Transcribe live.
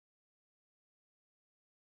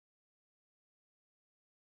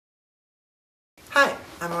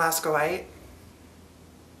I'm Alaska White.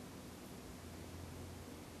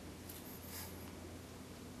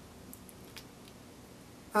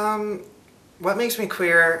 What makes me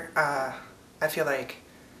queer, I feel like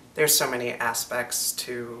there's so many aspects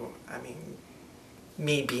to,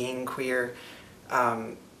 me being queer.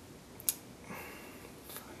 That's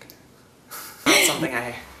something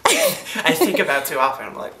I think about too often.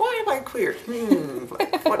 I'm like, why am I queer?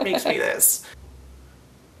 Like, what makes me this?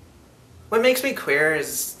 What makes me queer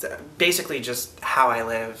is basically just how I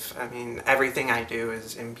live. I mean, everything I do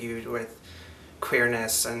is imbued with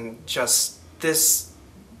queerness and just this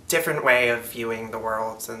different way of viewing the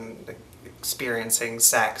world and experiencing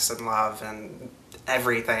sex and love and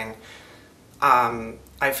everything.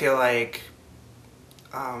 I feel like,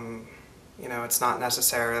 you know, it's not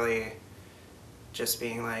necessarily just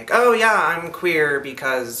being like, oh yeah, I'm queer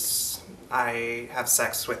because I have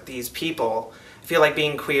sex with these people. I feel like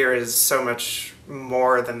being queer is so much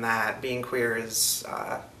more than that. Being queer is,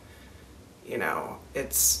 you know,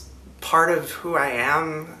 it's part of who I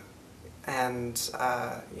am, and,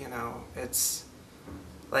 you know, it's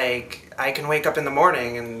like, I can wake up in the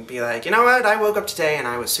morning and be like, you know what, I woke up today and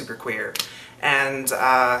I was super queer. And,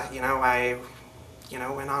 you know, I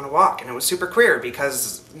went on a walk and it was super queer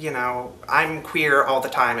because, you know, I'm queer all the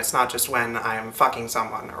time. It's not just when I'm fucking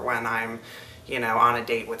someone or when I'm, you know, on a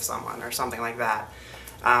date with someone or something like that.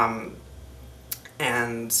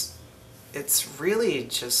 And it's really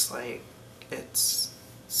just like, it's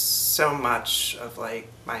so much of like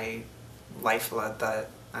my lifeblood that,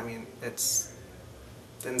 I mean, it's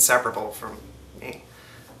inseparable from me.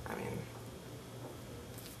 I mean...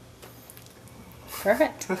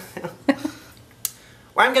 Perfect.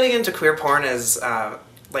 Why I'm getting into queer porn is,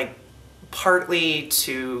 like, partly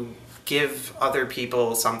to give other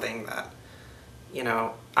people something that, you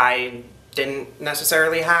know, I didn't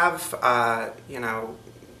necessarily have. You know,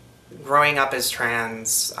 growing up as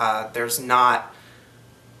trans, there's not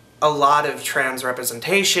a lot of trans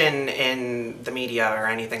representation in the media or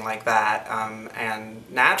anything like that, and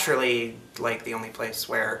naturally, like, the only place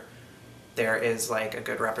where there is, like, a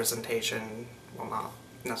good representation, well, not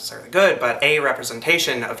necessarily good, but a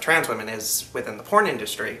representation of trans women is within the porn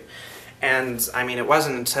industry. And, I mean, it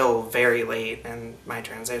wasn't until very late in my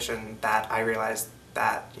transition that I realized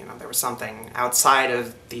that, you know, there was something outside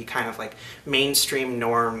of the kind of, like, mainstream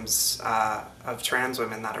norms of trans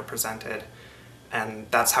women that are presented. And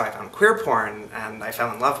that's how I found queer porn, and I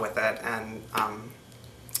fell in love with it, and,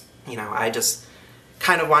 you know, I just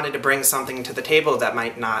kind of wanted to bring something to the table that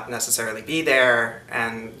might not necessarily be there,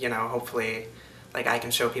 and, you know, hopefully, like, I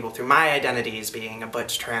can show people through my identities, being a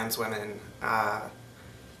butch trans woman,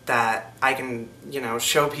 that I can, you know,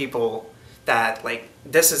 show people that, like,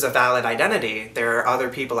 this is a valid identity. There are other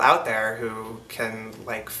people out there who can,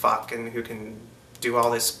 like, fuck and who can do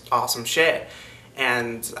all this awesome shit,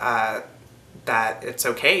 and, that it's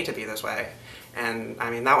okay to be this way. And,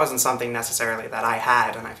 I mean, that wasn't something necessarily that I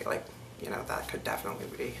had, and I feel like, you know, that could definitely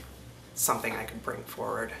be something I could bring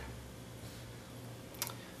forward.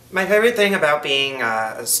 My favorite thing about being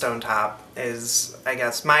a stone top is, I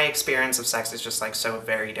guess, my experience of sex is just, like, so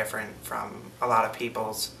very different from a lot of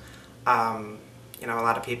people's. You know, a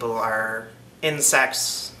lot of people are in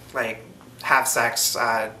sex, like, have sex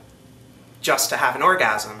just to have an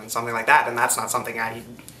orgasm and something like that, and that's not something I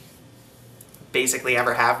basically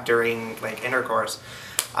ever have during, like, intercourse.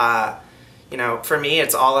 You know, for me,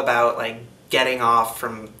 it's all about, like, getting off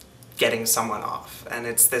from getting someone off, and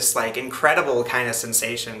it's this, like, incredible kind of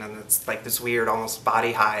sensation, and it's like this weird almost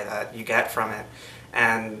body high that you get from it,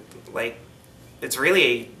 and, like, it's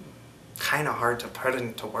really kind of hard to put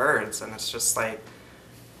into words, and it's just like,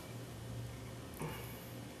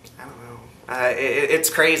 I don't know, it's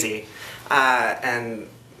crazy, and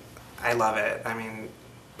I love it. I mean,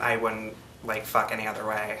 I wouldn't, like, fuck any other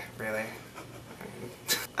way, really.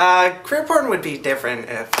 Queer porn would be different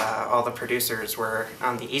if all the producers were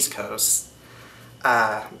on the East Coast.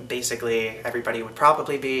 Basically, everybody would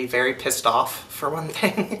probably be very pissed off, for one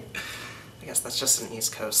thing. I guess that's just an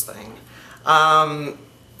East Coast thing.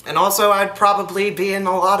 And also, I'd probably be in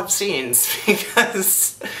a lot of scenes,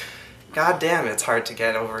 because, god damn, it's hard to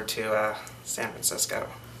get over to San Francisco,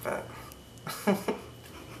 but... I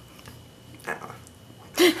don't know.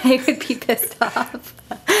 I would be pissed off.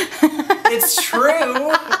 It's true!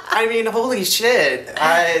 I mean, holy shit.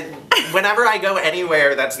 Whenever I go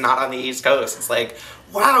anywhere that's not on the East Coast, it's like,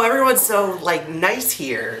 wow, everyone's so, like, nice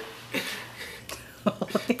here.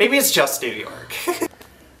 Maybe it's just New York.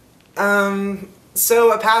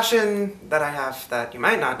 So a passion that I have that you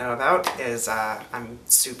might not know about is I'm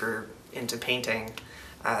super into painting.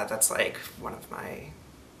 That's, like, one of my,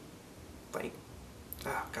 like,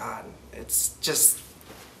 oh God, it's just,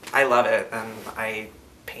 I love it, and I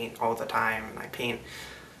paint all the time, and I paint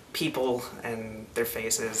people and their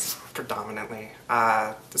faces predominantly,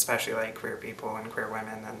 especially like queer people and queer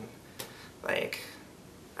women, and like,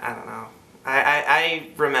 I don't know. I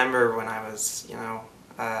remember when I was, you know,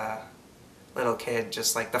 a little kid,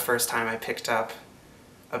 just like the first time I picked up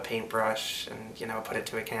a paintbrush and, you know, put it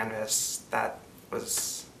to a canvas, that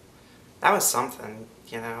was something,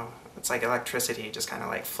 you know. It's like electricity just kind of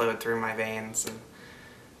like flowed through my veins, and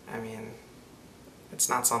I mean, it's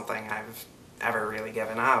not something I've ever really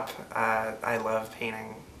given up. I love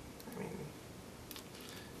painting. I mean,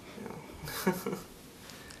 you know.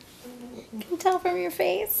 I can tell from your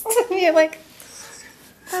face. You're like,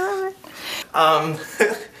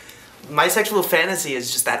 My sexual fantasy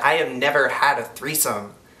is just that I have never had a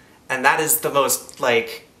threesome, and that is the most,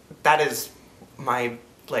 like, that is my,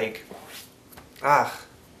 like,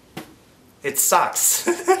 it sucks.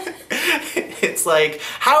 It's like,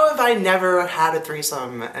 how have I never had a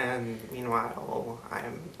threesome, and meanwhile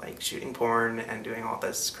I'm like shooting porn and doing all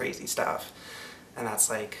this crazy stuff, and that's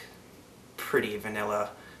like pretty vanilla,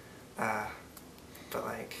 but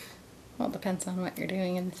like, well, it depends on what you're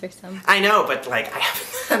doing in the threesome. I know, but like I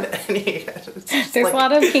haven't had any. There's like, a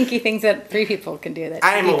lot of kinky things that 3 people can do that.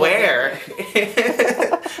 I am aware.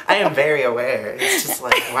 I am very aware. It's just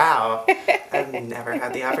like, wow, I've never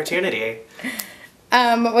had the opportunity.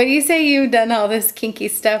 What do you say you've done all this kinky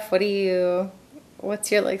stuff?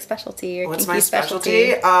 What's your like specialty or What's kinky my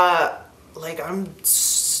specialty? Like I'm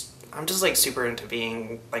just like super into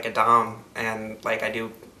being like a dom, and like I've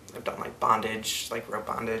done like bondage, like rope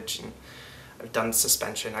bondage, and I've done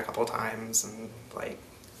suspension a couple times, and like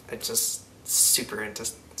I'm just super into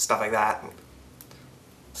stuff like that.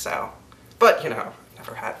 So, but you know,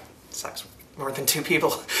 never had sex with more than 2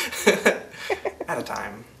 people at a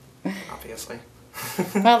time, obviously.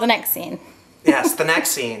 Well, the next scene. Yes, the next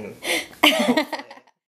scene. Hopefully.